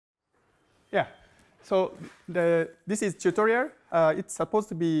Yeah. So this is tutorial. It's supposed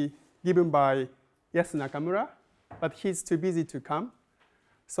to be given by Yasu Nakamura, but he's too busy to come.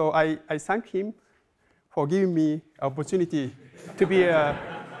 So I thank him for giving me opportunity to be a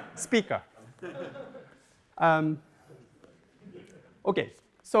speaker. Okay.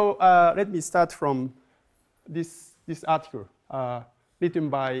 So let me start from this article written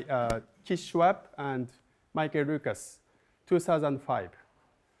by Keith Schwab and Michael Lucas, 2005.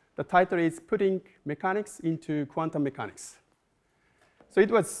 The title is Putting Mechanics into Quantum Mechanics. So it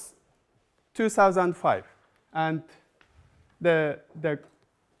was 2005, and the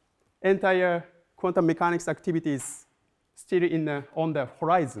entire quantum mechanics activity is still on the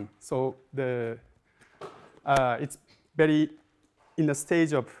horizon. So it's very in the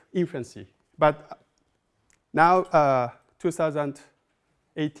stage of infancy. But now,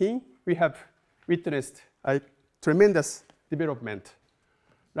 2018, we have witnessed a tremendous development,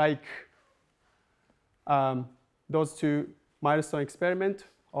 like those two milestone experiments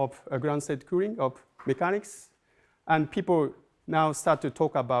of ground state cooling of mechanics. And people now start to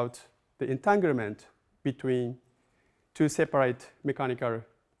talk about the entanglement between two separate mechanical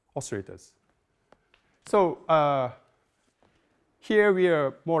oscillators. So here we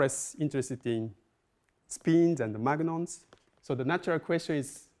are more or less interested in spins and the magnons. So the natural question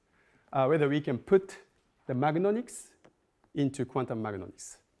is whether we can put the Magnonics into quantum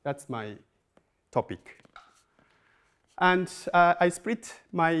Magnonics. That's my topic. And I split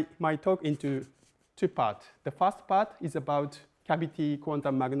my talk into two parts. The first part is about cavity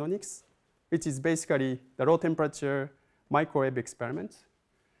quantum Magnonics, which is basically the low temperature microwave experiments.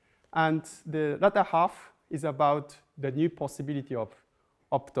 And the latter half is about the new possibility of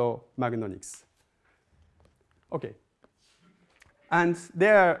optomagnonics. Okay. And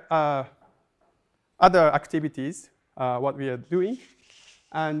there are other activities what we are doing,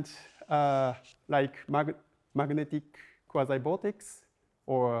 and like magnetic quasi-vortex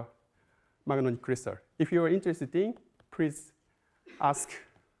or Magnonic crystal. If you are interested in, please ask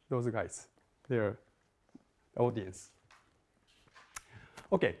those guys, their audience.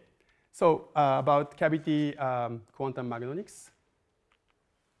 Okay, so about cavity quantum Magnonics.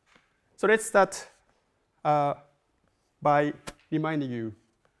 So let's start by reminding you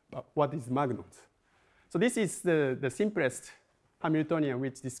what is magnons. So this is the simplest Hamiltonian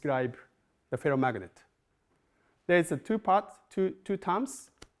which describe the ferromagnet. There is two terms.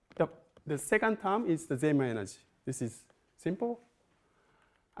 The second term is the Zeeman energy. This is simple.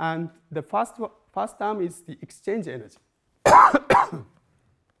 And the first term is the exchange energy.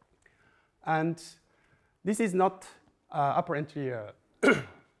 And this is not apparently a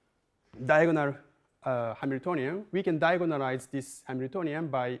diagonal Hamiltonian. We can diagonalize this Hamiltonian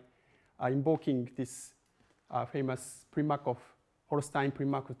by invoking this famous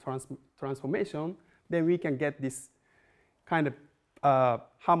Holstein-Primakov transformation. Then we can get this kind of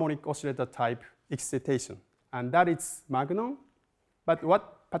harmonic oscillator type excitation. And that is magnon. But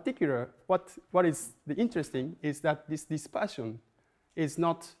what is the interesting is that this dispersion is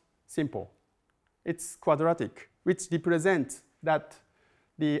not simple. It's quadratic, which represents that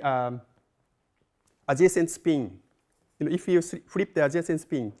the adjacent spin, if you flip the adjacent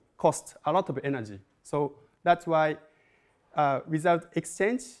spin, costs a lot of energy. So that's why without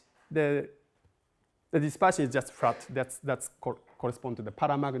exchange, the dispersion is just flat. That's correspond to the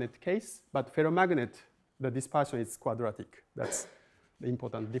paramagnet case. But ferromagnet, the dispersion is quadratic. That's the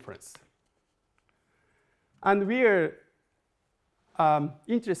important difference. And we are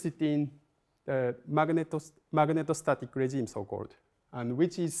interested in the magnetostatic regime, so-called, and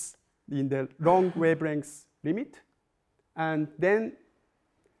which is in the long wavelength limit. And then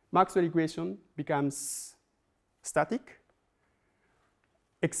Maxwell equation becomes static,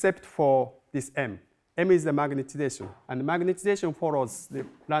 except for this M. M is the magnetization, and the magnetization follows the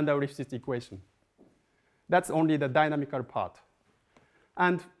Landau-Lifshitz equation. That's only the dynamical part.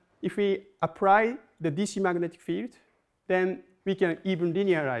 And if we apply the DC magnetic field, then we can even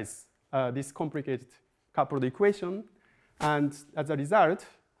linearize this complicated coupled equation. And as a result,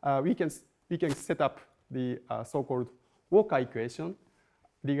 we can set up the so-called Walker equation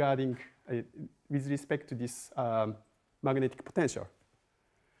regarding with respect to this magnetic potential.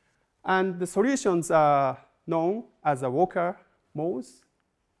 And the solutions are known as a Walker modes.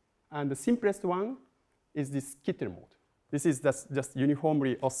 And the simplest one is this Kittel mode. This is just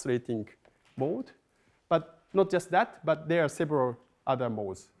uniformly oscillating mode. But not just that, but there are several other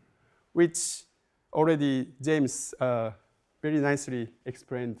modes, which already James very nicely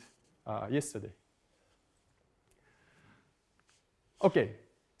explained yesterday. Okay,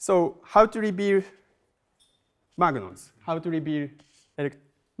 so how to reveal magnons? How to reveal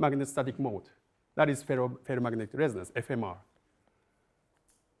magnetostatic mode. That is ferromagnetic resonance, FMR.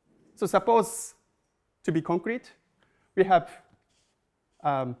 So suppose, to be concrete, we have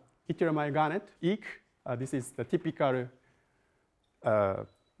yttrium garnet, EEC. This is the typical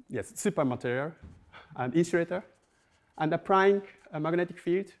supermaterial and insulator, and applying a magnetic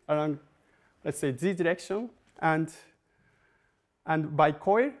field along, let's say, z direction, and by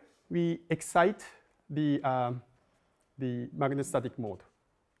coil, we excite the magnetostatic mode.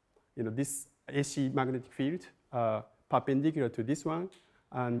 This AC magnetic field perpendicular to this one,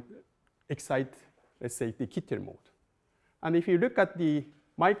 and excite, let's say, the Kittel mode. And if you look at the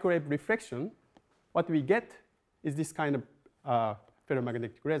microwave reflection, what we get is this kind of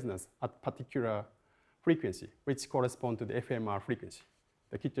ferromagnetic resonance at particular frequency, which corresponds to the FMR frequency,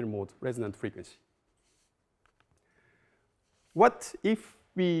 the Kittel mode resonant frequency. What if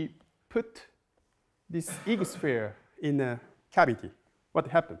we put this EEG sphere in a cavity? What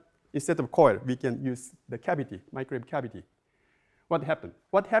happened? Instead of coil, we can use the cavity, microwave cavity. What happened?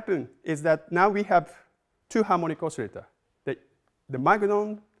 What happened is that now we have two harmonic oscillators, the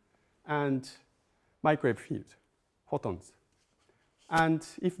magnon and microwave field, photons. And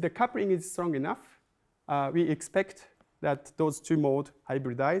if the coupling is strong enough, we expect that those two modes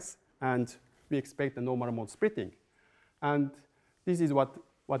hybridize, and we expect the normal mode splitting. And this is what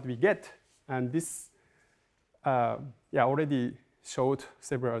we get. And this already showed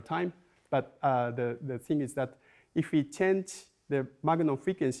several times. But the thing is that if we change the magnon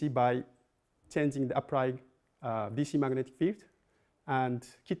frequency by changing the applied DC magnetic field, and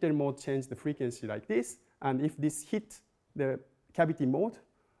Kittel mode change the frequency like this, and if this hits the cavity mode,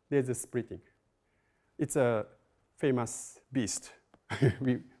 there's a splitting. It's a famous beast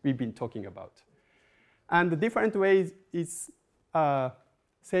we've been talking about. And the different ways is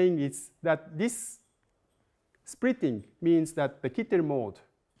saying is that this splitting means that the Kittel mode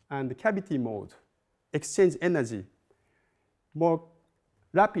and the cavity mode exchange energy more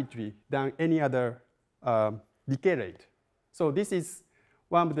rapidly than any other decay rate. So this is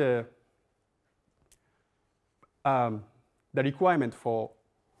one of the requirement for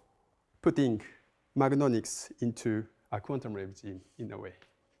putting Magnonics into a quantum regime in a way.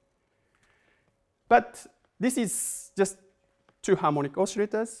 But this is just two harmonic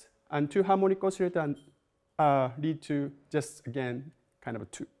oscillators, and two harmonic oscillators lead to just, again, kind of a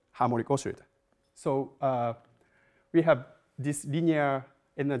two harmonic oscillator. So we have this linear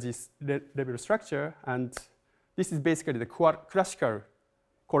energy level structure, and this is basically the classical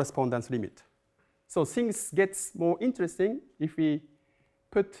correspondence limit. So things get more interesting if we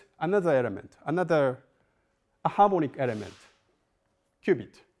put another element, a harmonic element,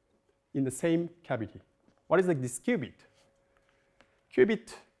 qubit, in the same cavity. What is this qubit?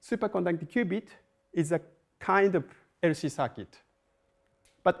 Qubit, superconducting qubit, is a kind of LC circuit.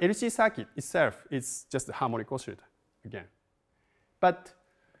 But LC circuit itself is just a harmonic oscillator again. But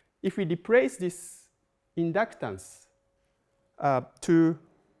if we replace this inductance to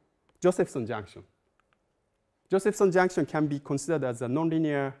Josephson junction, Josephson junction can be considered as a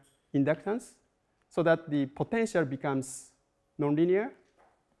nonlinear inductance, so that the potential becomes nonlinear,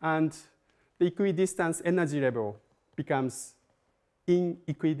 and the equidistance energy level becomes in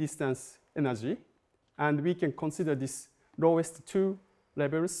equidistance energy, and we can consider this lowest two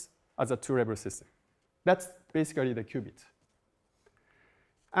levels as a two-level system. That's basically the qubit.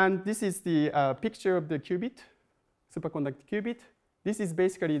 And this is the picture of the qubit, superconducting qubit. This is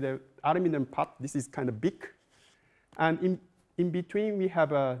basically the aluminum part. This is kind of big. And in between, we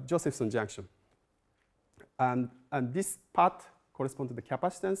have a Josephson junction. And this part corresponds to the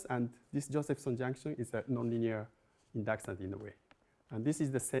capacitance, and this Josephson junction is a nonlinear inductance in a way. And this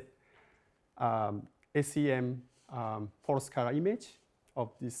is the SEM false color image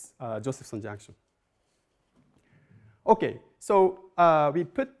of this Josephson junction. OK, so we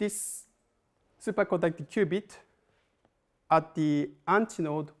put this superconducting qubit at the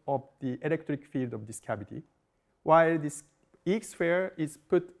antinode of the electric field of this cavity, while this EEC sphere is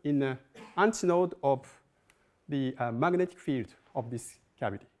put in the antinode of the magnetic field of this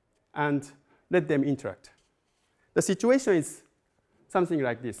cavity, and let them interact. The situation is something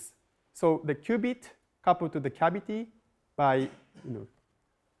like this. So the qubit coupled to the cavity by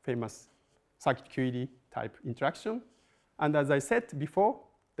famous circuit QED type interaction. And as I said before,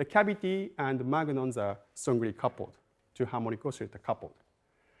 the cavity and the magnons are strongly coupled, two harmonic oscillator coupled.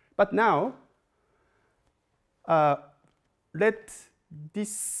 But now, let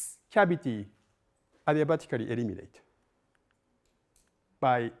this cavity adiabatically eliminate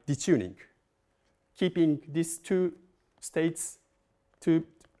by detuning, keeping these two states, two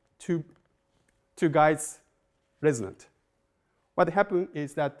guides resonant. what happens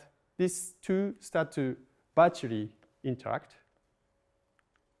is that these two start to virtually interact.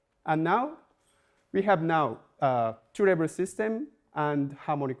 And now, we have now two-level system and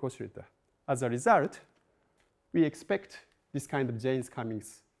harmonic oscillator. As a result, we expect this kind of James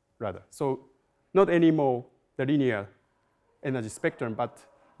Cummings ladder. So not anymore the linear energy spectrum, but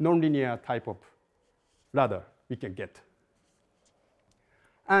nonlinear type of ladder we can get.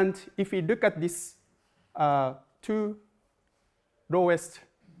 And if we look at this two lowest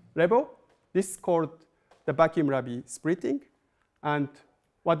level, this is called the vacuum-Rabi splitting. And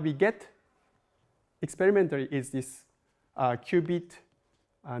what we get experimentally is this qubit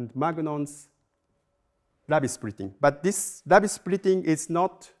and magnons Rabi splitting. But this Rabi splitting is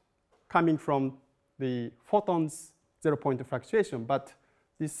not coming from the photons zero-point fluctuation, but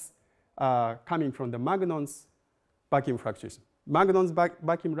this coming from the magnons vacuum fluctuation. Magnons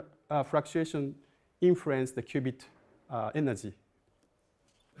vacuum fluctuation influence the qubit energy.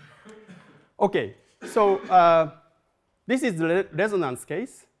 Okay, so this is the resonance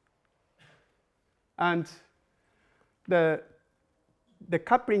case. And the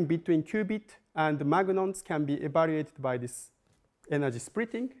coupling between qubit and the magnons can be evaluated by this energy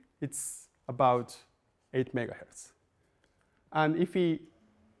splitting. It's about 8 megahertz. And if we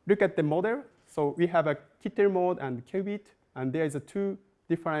look at the model, so we have a Kittel mode and qubit, and there is two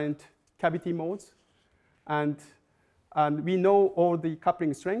different cavity modes. And we know all the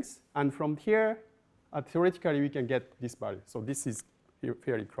coupling strengths. And from here, theoretically, we can get this value. So this is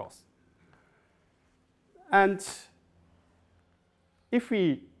fairly close. And if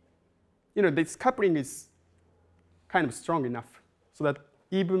we, this coupling is kind of strong enough so that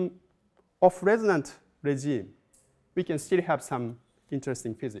even off-resonant regime, we can still have some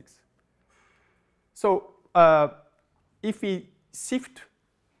interesting physics. So if we shift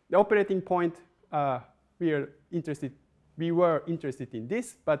the operating point, we were interested in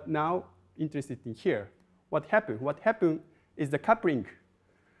this, but now interested in here. What happened? What happened is the coupling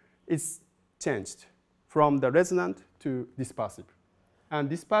is changed from the resonant to dispersive. And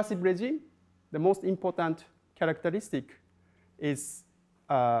dispersive regime, the most important characteristic is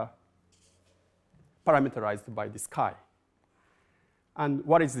parameterized by this chi. And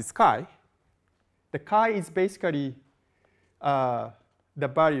what is this chi? The chi is basically the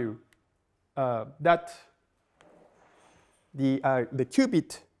value that the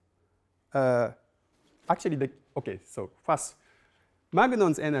qubit, okay, so first,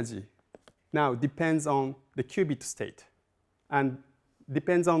 magnon's energy now depends on the qubit state and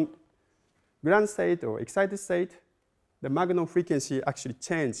depends on ground state or excited state. The magnon frequency actually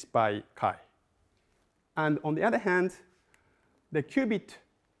changed by chi. And on the other hand, the qubit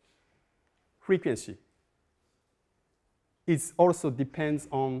frequency is also depends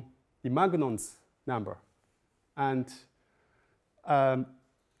on the magnon's number. And the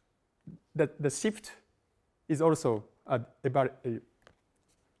shift is also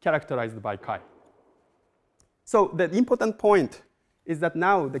characterized by chi. So the important point is that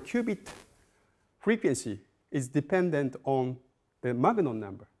now the qubit frequency is dependent on the magnon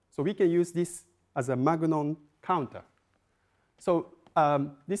number. So we can use this as a magnon counter. So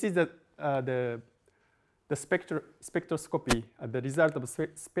this is the spectroscopy, the result of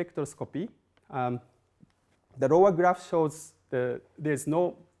spectroscopy. The lower graph shows there's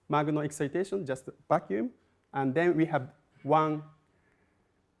no magnon excitation, just vacuum. And then we have one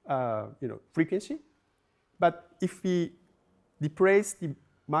frequency. But if we replace the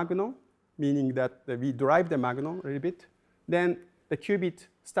magnon, meaning that we drive the magnon a little bit, then the qubit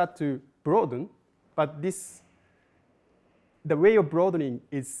start to broaden. But the way of broadening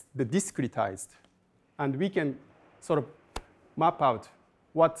is the discretized. And we can sort of map out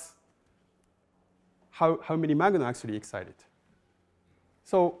how many magnon actually excited.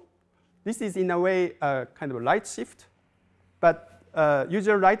 So this is, in a way, kind of a light shift. But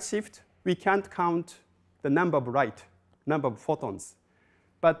usual light shift, we can't count the number of photons.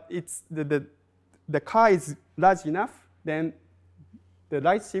 But it's the chi is large enough, then the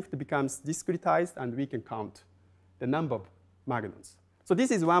light shift becomes discretized, and we can count the number of magnons. So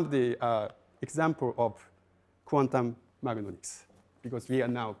this is one of the example of quantum magnonics, because we are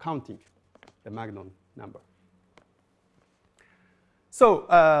now counting the magnon number.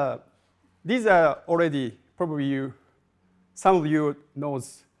 So these are already, probably some of you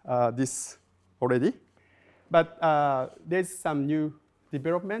knows this already. But there's some new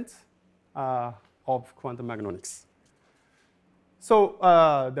developments of quantum magnonics. So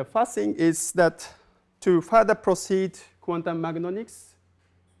the first thing is that to further proceed quantum magnonics,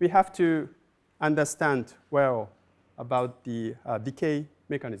 we have to understand well about the decay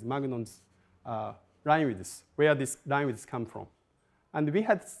mechanism, magnon's line widths, where this line widths come from. And we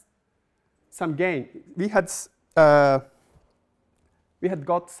had some gain. We had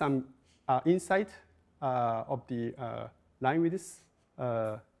got some insight of the line widths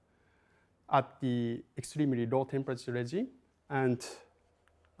at the extremely low temperature regime, and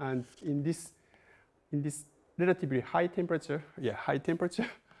in this relatively high temperature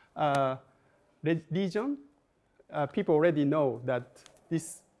region, people already know that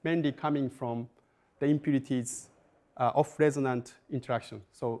this mainly coming from the impurities of resonant interaction.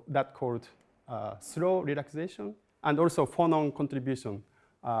 So that called slow relaxation, and also phonon contribution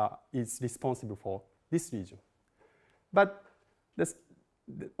is responsible for this region. But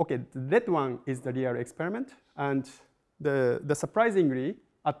that one is the real experiment, and the surprisingly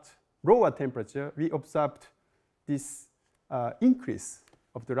at lower temperature we observed this increase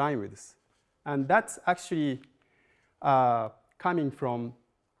of the line widths, and that's actually coming from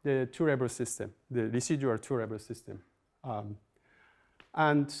the two-level system, the residual two-level system,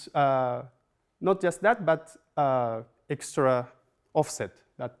 and not just that, but extra offset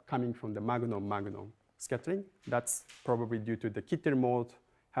that coming from the magnon scattering. That's probably due to the Kittel mode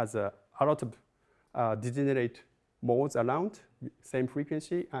has a lot of degenerate modes around, same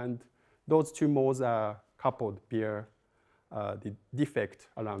frequency, and those two modes are coupled via the defect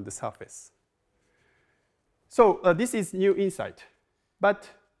around the surface. So this is new insight. But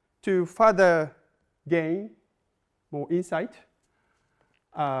to further gain more insight,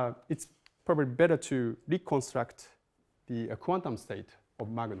 it's probably better to reconstruct the quantum state of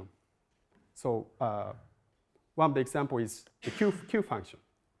magnon. So one of the examples is the Q function.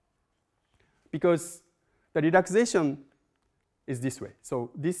 Because the relaxation is this way.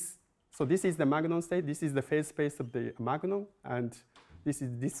 So this is the magnon state. This is the phase space of the magnon, and this is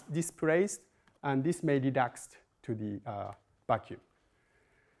displaced, and this may relax to the vacuum.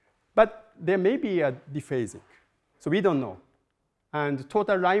 But there may be a dephasing, so we don't know. And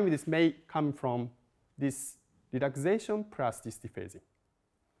total line width may come from this relaxation plus this dephasing.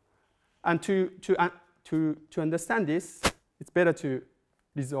 And to understand this, it's better to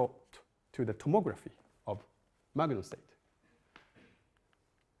resort to the tomography of magnon state.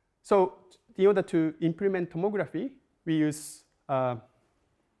 So in order to implement tomography, we use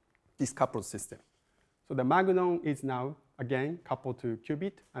this coupled system. So the magnon is now, again, coupled to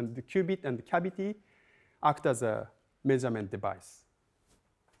qubit, and the qubit and the cavity act as a measurement device.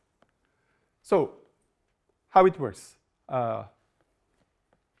 So how it works?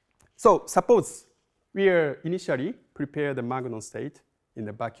 So suppose we are initially prepare the magnon state in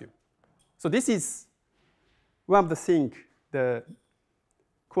the vacuum. So this is one of the things the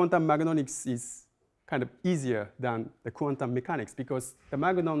quantum magnonics is kind of easier than the quantum mechanics, because the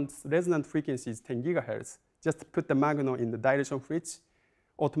magnon's resonant frequency is 10 gigahertz. Just put the magnon in the dilation of which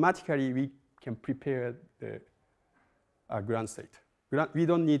automatically we can prepare the ground state. We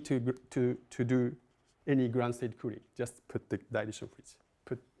don't need to do any ground state cooling. Just put the dilation of which,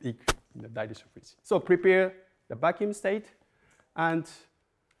 put it in the dilation of which. So prepare the vacuum state and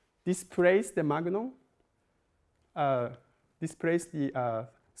displace the magnon, displace the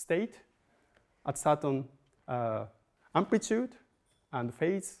state at certain amplitude and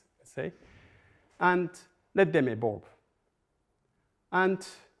phase, let's say, and let them evolve. And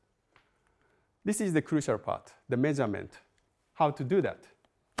this is the crucial part, the measurement, how to do that.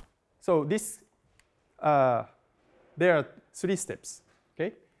 So this, there are 3 steps,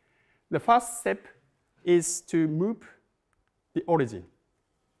 okay? The first step is to move the origin.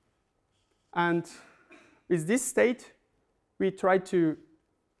 And with this state, we try to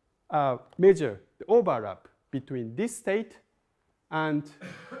measure the overlap between this state and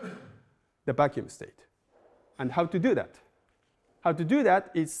the vacuum state. And how to do that? How to do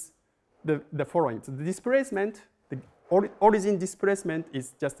that is the following. So the displacement, the origin displacement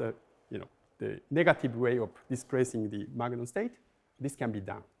is just the negative way of displacing the magnon state. This can be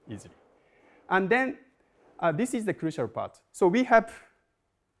done easily. And then this is the crucial part. So we have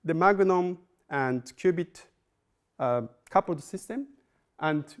the magnon and qubit coupled system,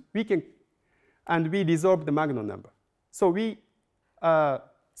 and we resolve the magnon number. So we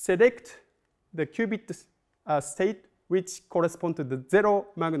select the qubit state which correspond to the 0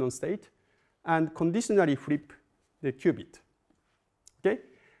 magnon state, and conditionally flip the qubit, okay?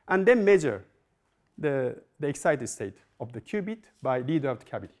 And then measure the excited state of the qubit by read-out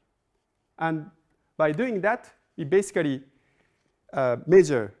cavity. And by doing that, we basically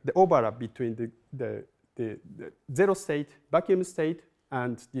measure the overlap between the 0 state, vacuum state,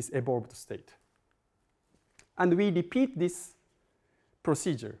 and this evolved state. And we repeat this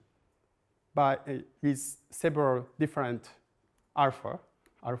procedure with several different alpha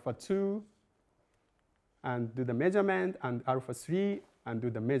 2, and do the measurement, and alpha 3 and do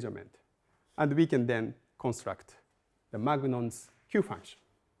the measurement. And we can then construct the Magnon's Q function.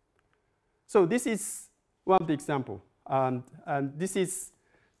 So this is one of the examples. And this is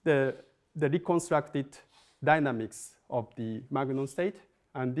the reconstructed dynamics of the Magnon state.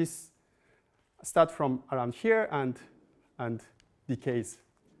 And this starts from around here and decays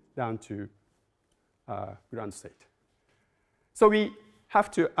down to ground state. So we have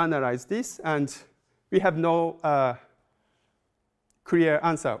to analyze this, and we have no clear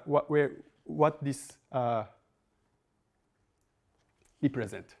answer what this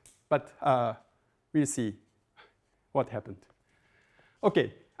represent. But we'll see what happened.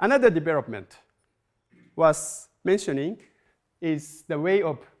 Okay, another development was mentioning is the way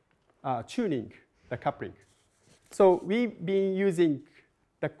of tuning the coupling. So we've been using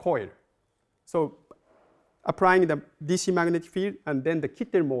the coil. So applying the DC magnetic field, and then the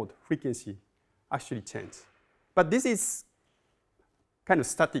Kittel mode frequency actually changes. But this is kind of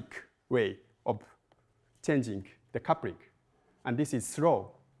static way of changing the coupling. And this is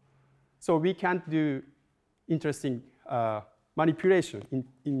slow. So we can't do interesting manipulation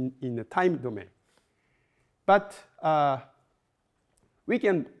in the time domain. But we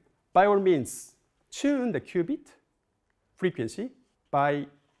can, by all means, tune the qubit frequency by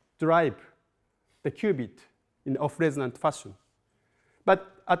drive the qubit in off-resonant fashion.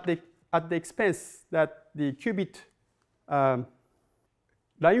 But at the expense that the qubit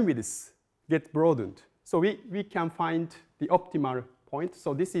line widths get broadened. So we can find the optimal point.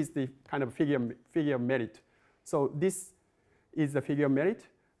 So this is the kind of figure of merit. So this is the figure of merit,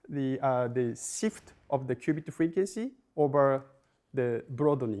 the shift of the qubit frequency over the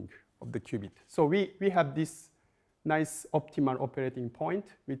broadening of the qubit. So we have this nice optimal operating point,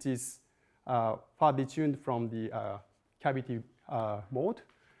 which is far detuned from the cavity mode.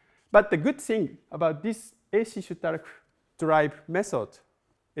 But the good thing about this AC Schusterk drive method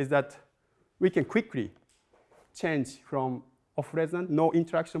is that we can quickly change from off-resonant, no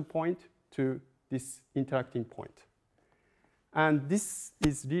interaction point, to this interacting point. And this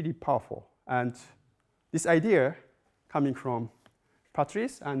is really powerful. And this idea coming from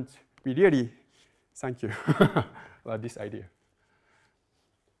Patrice, and we really thank you about this idea.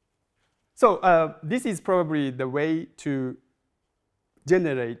 So this is probably the way to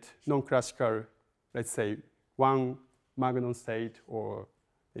generate non-classical, let's say, one Magnon state or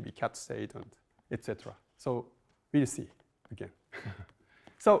maybe cat state, and etc. So we'll see again.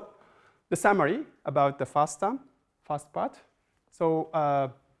 So the summary about the first part. So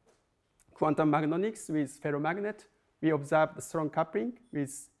quantum magnonics with ferromagnet, we observed a strong coupling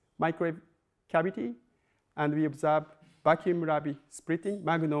with microwave cavity, and we observed vacuum-Rabi splitting,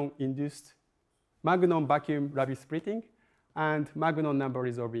 Magnon-induced Magnon vacuum-Rabi splitting, and Magnon number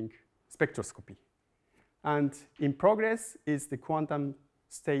resolving spectroscopy. And in progress is the quantum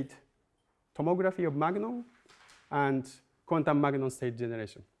state tomography of Magnon and quantum Magnon state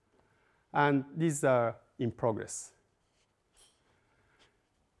generation. And these are in progress.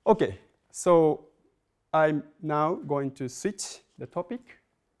 OK, so I'm now going to switch the topic.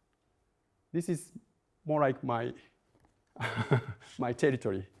 This is more like my, my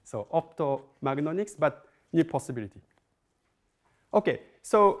territory. So optomagnonics, but new possibility. OK,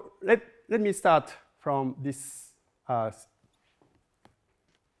 so let me start from this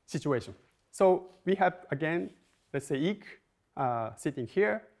situation. So we have, again, let's say EEC sitting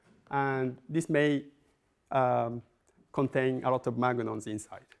here. And this may contain a lot of magnons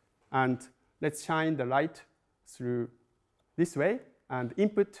inside. And let's shine the light through this way. And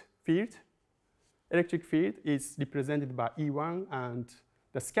input field, electric field, is represented by E1. And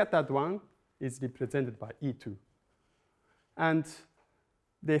the scattered one is represented by E2. And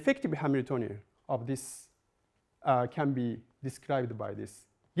the effective Hamiltonian of this can be described by this.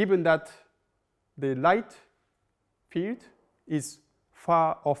 Given that the light field is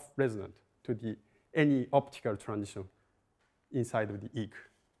far off resonant to any optical transition inside of the EEC.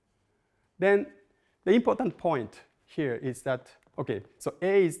 Then the important point here is that, OK, so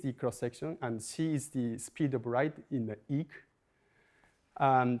A is the cross-section, and C is the speed of light in the EEC.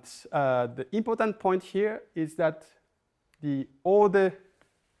 And the important point here is that all the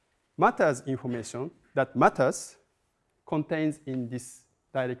matters information that matters contains in this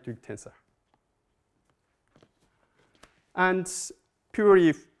dielectric tensor. And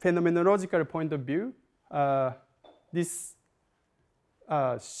purely phenomenological point of view, this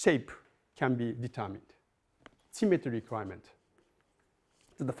shape can be determined. Symmetry requirement.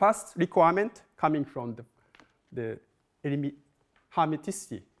 So the first requirement coming from the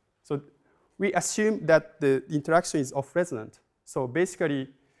hermeticity. So we assume that the interaction is off resonant. So basically,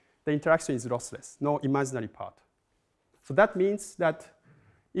 the interaction is lossless, no imaginary part. So that means that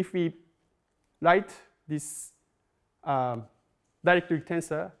if we write this dielectric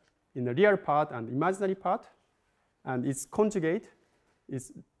tensor in the real part and imaginary part, and its conjugate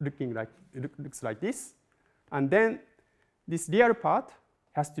is looks like this, and then this real part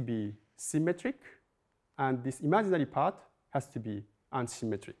has to be symmetric, and this imaginary part has to be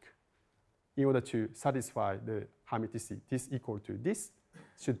unsymmetric in order to satisfy the hermiticity. This equal to this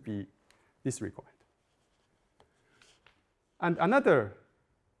should be this requirement. And another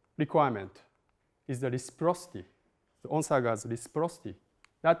requirement is the reciprocity, the Onsager's reciprocity.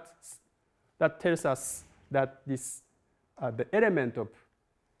 That tells us that this, the element of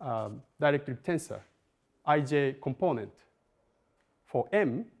dielectric tensor, ij component for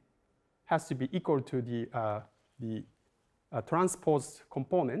M has to be equal to the transposed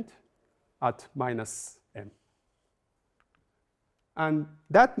component at minus M. And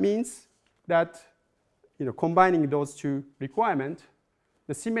that means that combining those two requirements,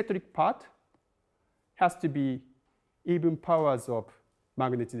 the symmetric part has to be even powers of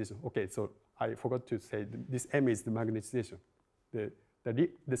magnetization. Okay, so I forgot to say this M is the magnetization. The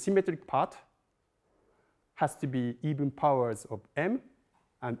symmetric part has to be even powers of M,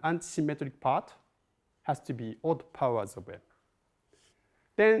 and antisymmetric part has to be odd powers of M.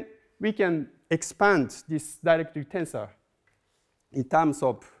 Then we can expand this dielectric tensor in terms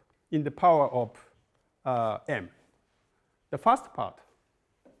of, in the power of M. The first part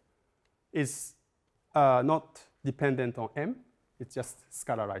is not dependent on M. It's just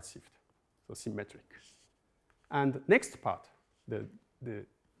scalar right shift, so symmetric. And next part,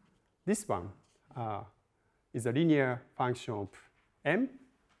 this one is a linear function of M,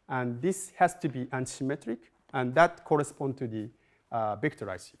 and this has to be unsymmetric, and that corresponds to the vector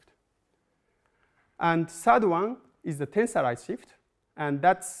right shift. And third one is the tensor right shift, and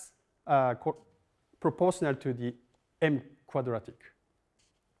that's proportional to the M quadratic.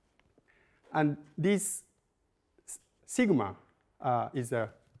 And this sigma is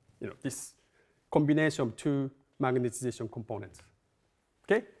this combination of two magnetization components,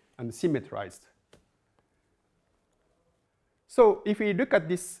 okay, and symmetrized. So if we look at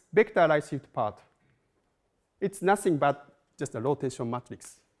this vector right shift part, it's nothing but just a rotation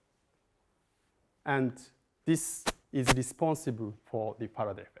matrix. And this is responsible for the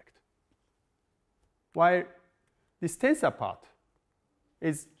Faraday effect. While this tensor part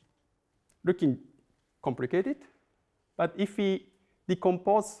is looking complicated, but if we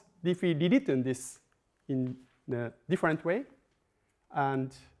decompose, if we rewritten this in a different way,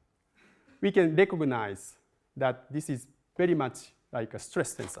 and we can recognize that this is very much like a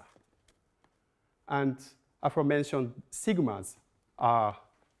stress tensor. And aforementioned sigmas are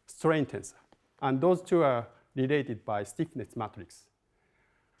strain tensor. And those two are related by stiffness matrix.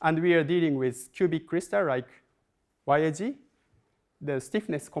 And we are dealing with cubic crystal like YAG. The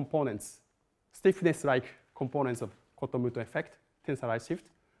stiffness components, stiffness-like components of Kotomuto effect, tensor right shift,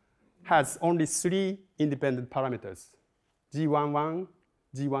 has only 3 independent parameters, G11,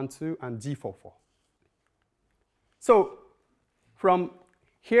 G12, and G44. So from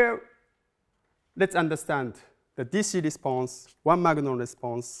here, let's understand the DC response, 1 Magnon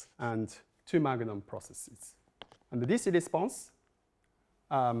response, and 2 Magnon processes. And the DC response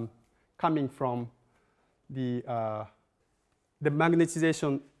coming from the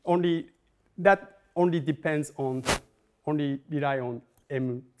magnetization only depends on, only rely on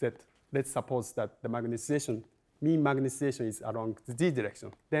MZ. Let's suppose that the magnetization, mean magnetization is along the Z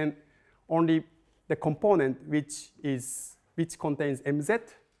direction. Then only the component which contains MZ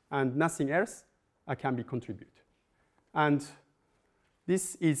and nothing else can be contributed. And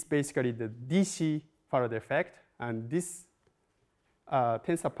this is basically the DC Faraday effect, and this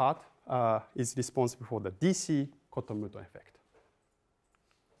tensor part is responsible for the DC Kotomuto effect.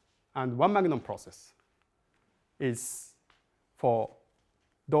 And 1 Magnon process is for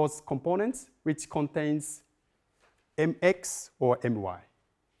those components which contains MX or MY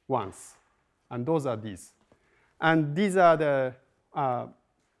ones. And those are these. And these are the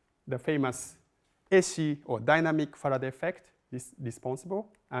famous AC or dynamic Faraday effect is responsible.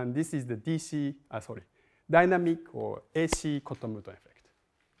 And this is the dynamic or AC Kotomuto effect.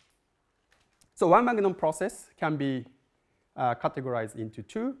 So 1 Magnon process can be categorized into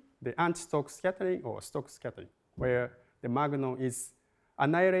 2, the anti-Stokes scattering or Stokes scattering, where the Magnon is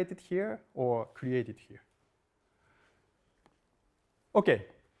annihilated here or created here. Okay,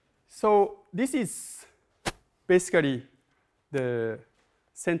 so this is basically the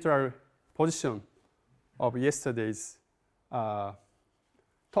central position of yesterday's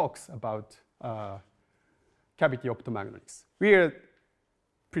talks about cavity optomagnonics. We are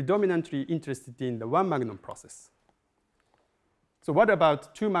predominantly interested in the 1 Magnon process. So what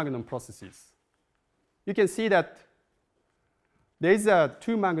about 2 Magnon processes? You can see that there is a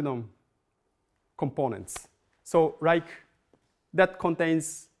 2 Magnon components. So like that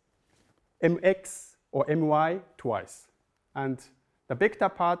contains mx or my twice. And the vector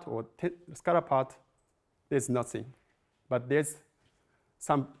part or scalar part, there's nothing. But there's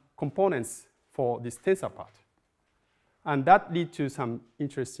some components for this tensor part. And that leads to some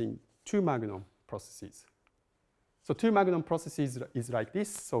interesting 2 Magnon processes. So 2 Magnon processes is like this.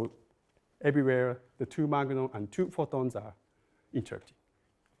 So everywhere the 2 Magnon and 2 photons are interacting.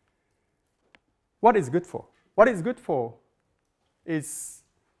 What is good for? What is good for is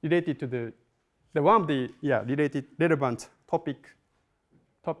related to the one of the related relevant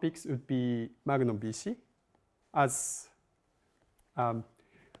topics would be Magnon BC. As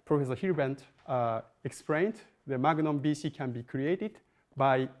Professor Hilbert explained, the Magnon BC can be created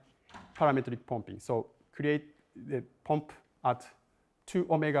by parametric pumping. So create the pump at 2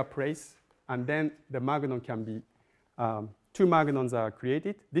 omega place, and then the Magnon can be 2 Magnons are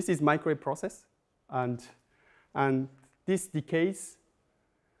created. This is microwave process, and this decays.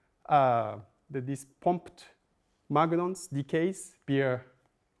 These pumped Magnons decays via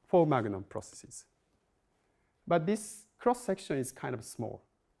 4 Magnon processes. But this cross section is kind of small.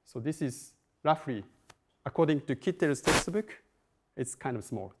 So this is roughly, according to Kittel's textbook, it's kind of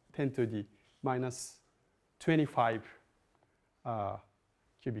small, 10 to the minus 25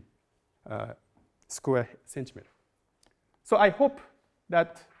 cubic square centimeter. So I hope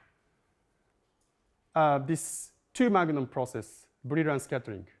that this 2 Magnon process, brilliant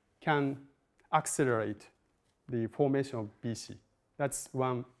scattering, can accelerate the formation of BC. That's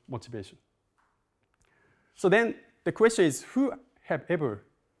one motivation. So then the question is, who have ever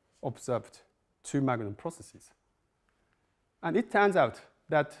observed 2 Magnon processes? And it turns out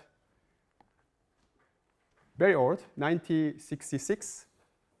that very old, 1966,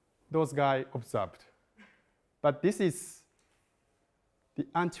 those guys observed. But this is the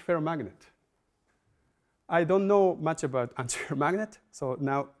antiferromagnet. I don't know much about antiferromagnet, so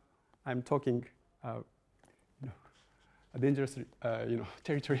now I'm talking a dangerous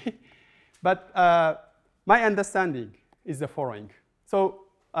territory. But my understanding is the following. So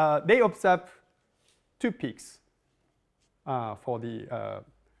they observed 2 peaks for the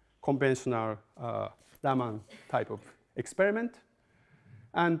conventional Raman type of experiment.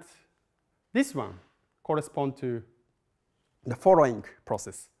 And this one corresponds to the following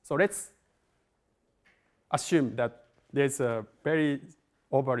process. So let's assume that there's a very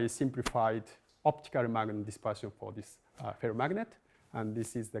overly simplified optical Magnon dispersion for this ferromagnet. And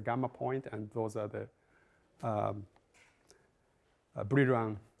this is the gamma point, and those are the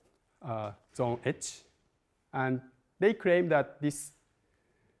Brillouin zone H. And they claim that this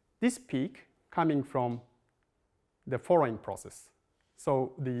peak coming from the following process.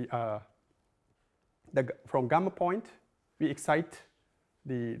 So from gamma point, we excite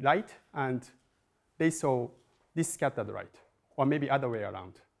the light, and they saw this scattered light, or maybe other way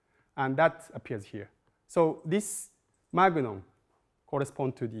around. And that appears here. So this Magnon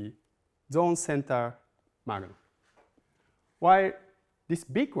corresponds to the zone center Magnon. While this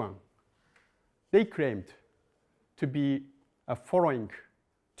big one, they claimed to be following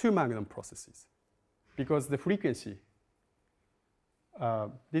 2 Magnon processes, because the frequency,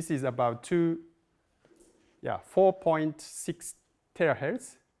 this is about 4.6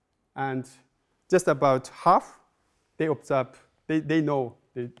 terahertz, and just about half, they observe, they know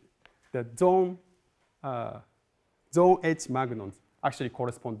the zone H Magnons actually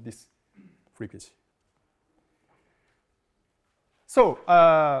correspond to this frequency. So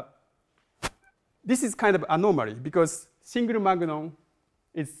this is kind of anomaly, because single Magnon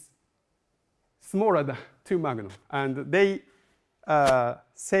is smaller than 2 Magnon. And they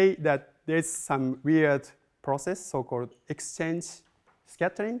say that there's some weird process, so-called exchange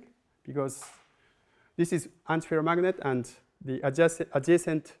scattering, because this is antiferromagnet, and the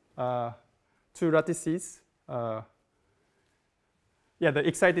adjacent 2 lattices, the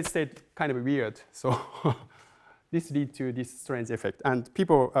excited state kind of weird. So this leads to this strange effect. And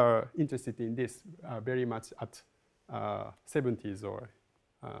people are interested in this very much at 70s or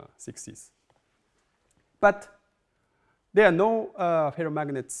 60s. But there are no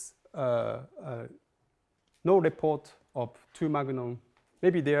ferromagnets, no report of 2 Magnon.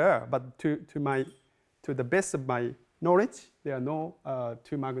 Maybe there are, but to the best of my knowledge, there are no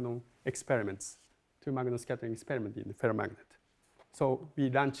 2 Magnon experiments, 2 Magnon scattering experiment in the ferromagnet. So we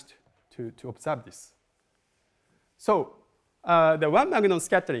launched to observe this. So the 1 Magnon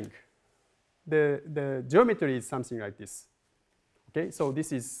scattering, the geometry is something like this. Okay, so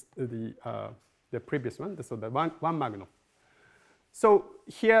this is the previous one, so the one magnon. So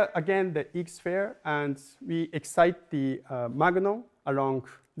here again the Higgs sphere, and we excite the magnon along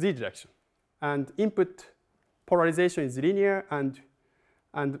z direction. And input polarization is linear, and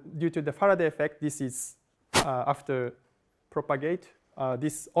due to the Faraday effect, this is after propagate,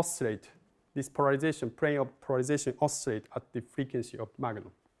 this oscillate, this polarization, plane of polarization oscillate at the frequency of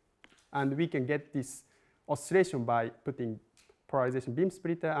magnon. And we can get this oscillation by putting polarization beam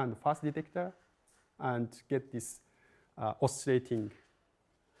splitter and fast detector and get this oscillating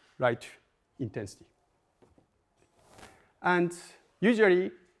light intensity. And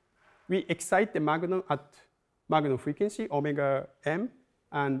usually, we excite the magnon at magnon frequency, omega m,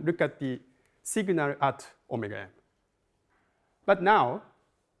 and look at the signal at omega m. But now,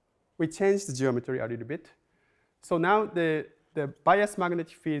 we change the geometry a little bit. So now the bias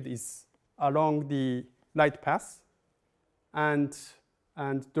magnetic field is along the light path and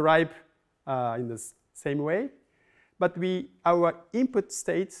derive in the same way. But our input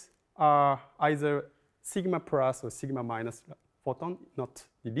states are either sigma plus or sigma minus photon, not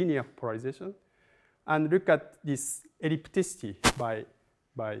the linear polarization. And look at this ellipticity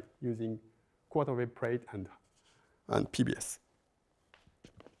by using quarter wave plate and PBS.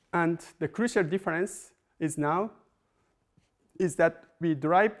 And the crucial difference is that we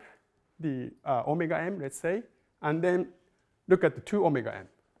derive the omega m, let's say, and then look at the 2 omega m.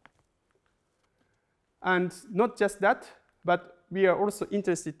 And not just that, but we are also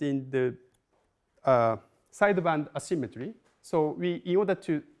interested in the sideband asymmetry. So in order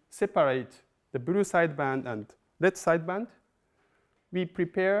to separate the blue sideband and red sideband, we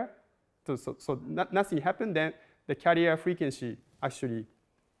prepare nothing happened. Then the carrier frequency actually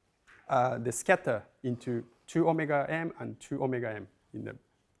they scatter into 2 omega m and 2 omega m in the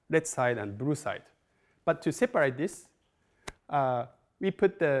red side and blue side. But to separate this, we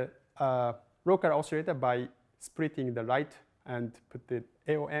put the local oscillator by splitting the light and put the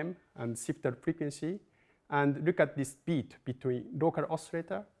AOM and shift the frequency and look at this beat between local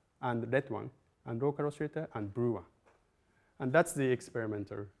oscillator and red one, and local oscillator and blue one. And that's the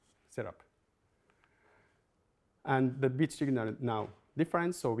experimental setup. And the beat signal now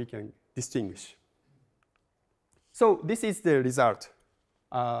different, so we can distinguish. So this is the result.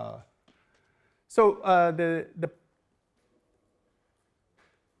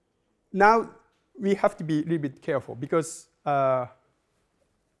 Now we have to be a little bit careful because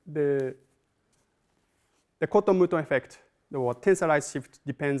the Cotton-Mouton effect, or tensorized shift,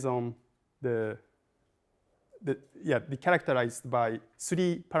 depends on characterized by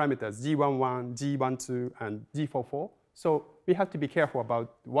 3 parameters: G11, G12, and G44. So we have to be careful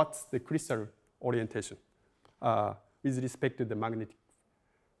about what's the crystal orientation with respect to the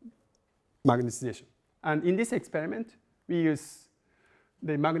magnetization. And in this experiment, we use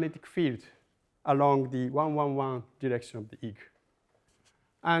the magnetic field along the 111 direction of the Higgs.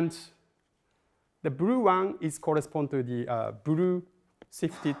 And the blue one is correspond to the blue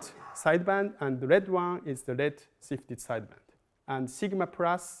shifted sideband, and the red one is the red shifted sideband. And sigma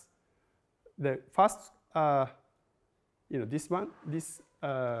plus the first, this one, this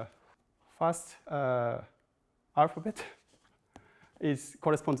first alphabet is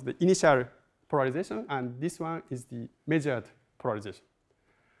corresponds to the initial polarization, and this one is the measured polarization.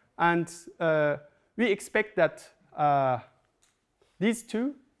 And we expect that these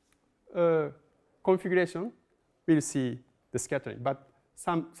two configuration will see the scattering, but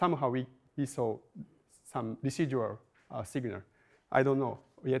somehow we saw some residual signal. I don't know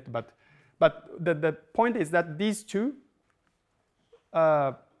yet, but the point is that these two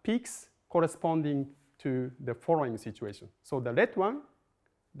peaks corresponding to the following situation. So the red one,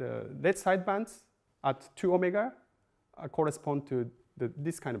 the red sidebands at 2 omega correspond to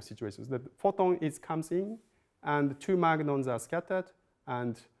this kind of situations. The photon comes in, and 2 magnons are scattered,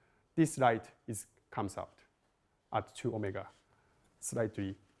 and this light comes out at 2 omega,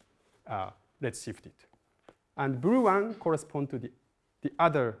 slightly red shifted. And blue one correspond to the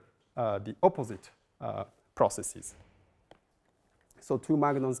other, the opposite processes. So 2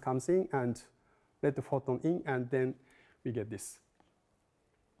 magnons comes in and let the photon in, and then we get this.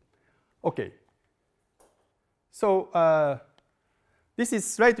 Okay. So this is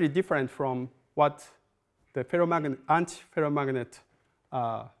slightly different from what the ferromagnet, anti-ferromagnet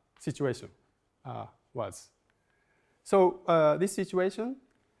situation was. So this situation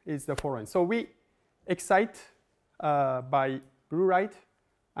is the following. So we excite by blue light,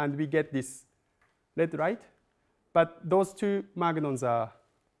 and we get this red light. But those 2 magnons are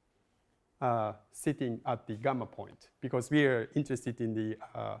sitting at the gamma point because we are interested in the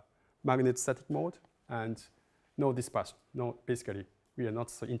magnet static mode, and no dispersion. No, basically, we are not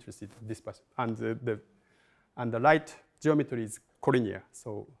so interested in dispersion. And the light geometry is collinear,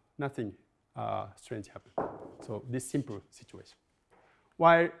 so nothing strange happens. So this simple situation.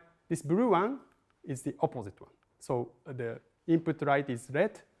 While this blue one is the opposite one. So the input light is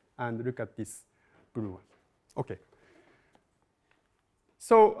red, and look at this blue one. Okay.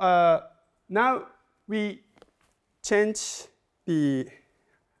 So now we change the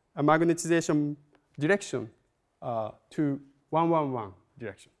magnetization direction to 111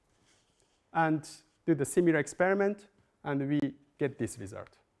 direction, and do the similar experiment, and we get this result.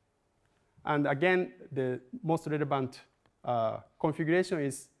 And again, the most relevant configuration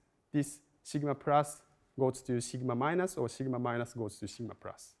is this sigma plus goes to sigma minus, or sigma minus goes to sigma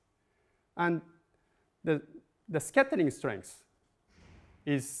plus. And the scattering strength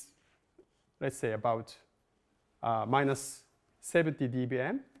is, let's say, about minus 70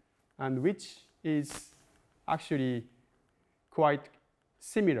 dBm, and which is actually quite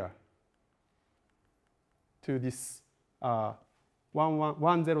similar to this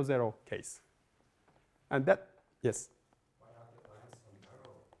 100 case. And that, yes? Why are the lines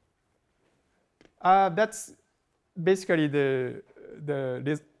so narrow? That's basically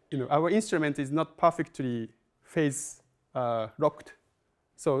our instrument is not perfectly phase locked.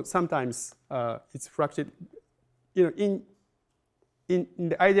 So sometimes it's fluctuated. In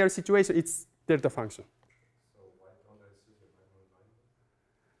the ideal situation, it's delta function. So why don't I see the Magnon line?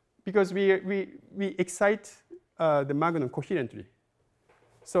 Because we excite the Magnon coherently.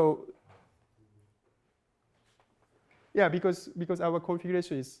 So yeah, because our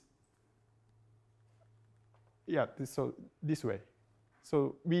configuration is so this way.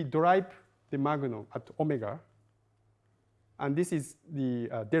 So we derive the Magnon at omega, and this is the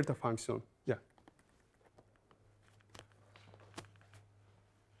delta function. Yeah.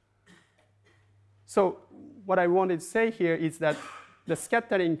 So what I wanted to say here is that the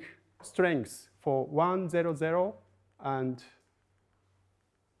scattering strength for 100 and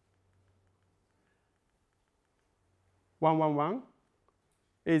 111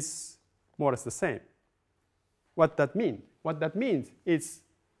 is more or less the same. What that means? What that means is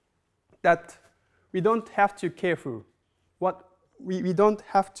that we don't have to careful. We don't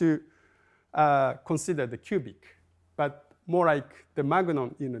have to consider the cubic, but more like the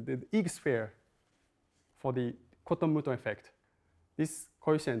Magnon, the Higgs sphere for the Cotton-Mouton effect. This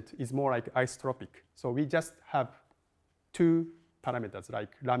coefficient is more like isotropic. So we just have two parameters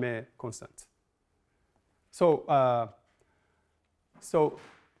like Lamé constant. So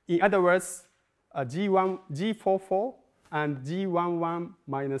in other words, G44 and G11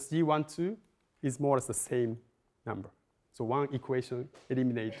 minus G12 is more or less the same number. So one equation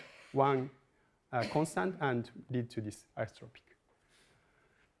eliminate one constant and lead to this isotropic.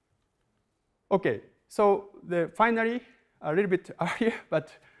 Okay, so finally, a little bit earlier,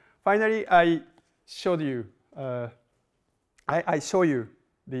 but finally I showed you, I show you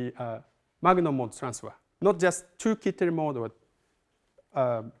the Magnon mode transfer. Not just two Kittel mode or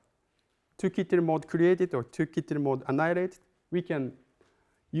two Kittel mode created or two Kittel mode annihilated. We can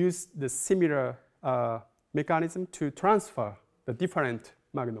use the similar mechanism to transfer the different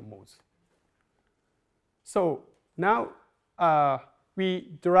Magnon modes. So now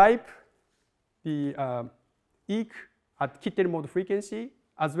we derive the EEC at Kittel mode frequency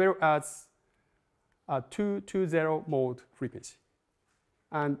as well as 220 mode frequency.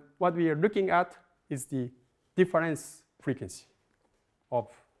 And what we are looking at is the difference frequency of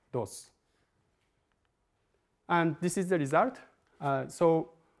those. And this is the result. So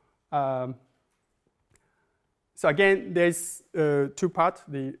again, there's two parts,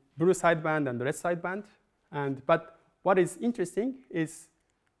 the blue sideband and the red sideband. But what is interesting is,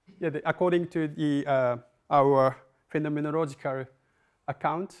 according to our phenomenological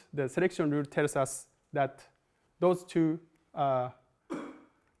account, the selection rule tells us that those two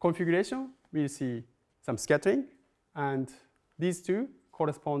configurations will see some scattering, and these two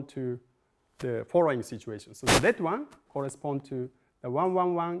correspond to the following situation. So the red one corresponds to the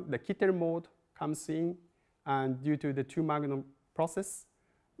 111, the Kittel mode comes in, and due to the two Magnon process,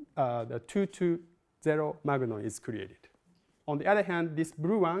 the 220 Magnon is created. On the other hand, this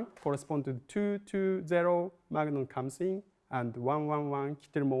blue one corresponds to 220 Magnon comes in, and 111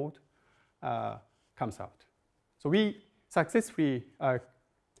 Kittel mode comes out. So we successfully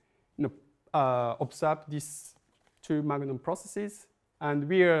observed these two Magnon processes, and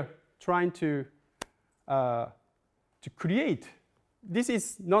we are trying to create. This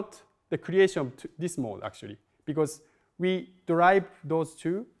is not the creation of this mode, actually, because we derive those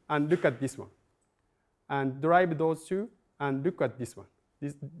two and look at this one, and derive those two and look at this one.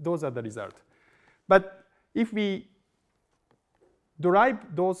 Those are the results. But if we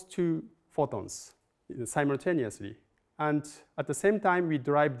derive those two photons simultaneously, and at the same time we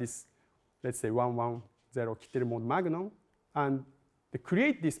derive this, let's say 110 Kittel mode magnon, and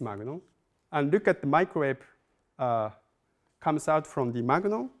create this magnon, and look at the microwave comes out from the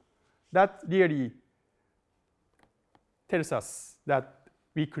magnon, that really tells us that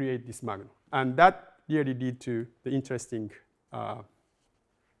we create this magnon. And that really lead to the interesting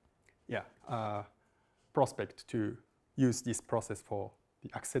prospect to use this process for the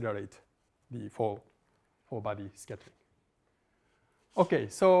accelerate the four-body scattering. Okay,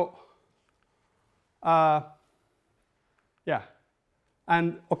 so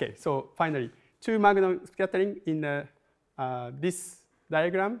and okay, so finally, two magnon scattering in this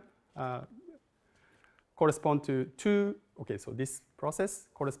diagram correspond to two. Okay, so this process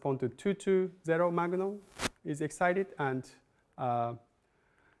corresponds to 220 magnon is excited, and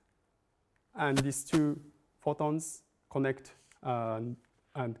these two photons connect and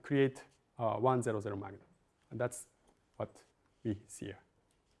create 100 magnon, and that's what we see here.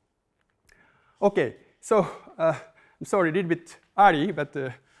 Okay, so I'm sorry, a little bit early, but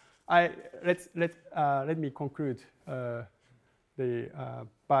let me conclude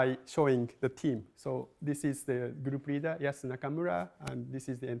by showing the team. So this is the group leader, Yasu Nakamura, and this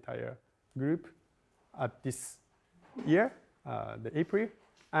is the entire group at this year, the April.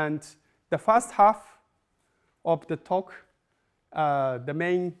 And the first half of the talk, the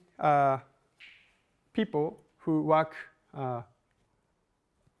main people who work are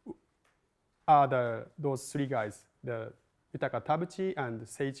those three guys, the Yutaka Tabuchi and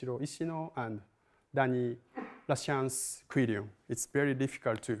Seiichiro Ishino and Danny Lachance Quillion. It's very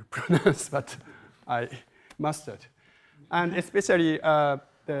difficult to pronounce, but I mastered. And especially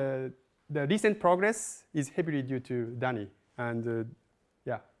the recent progress is heavily due to Danny. And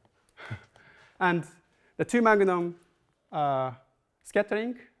and the two magnon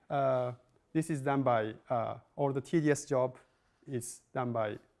scattering, this is done by, all the tedious job is done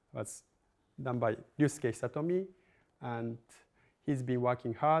by Ryusuke Satomi, and he's been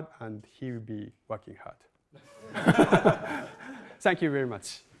working hard, and he will be working hard. Thank you very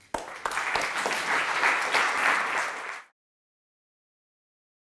much.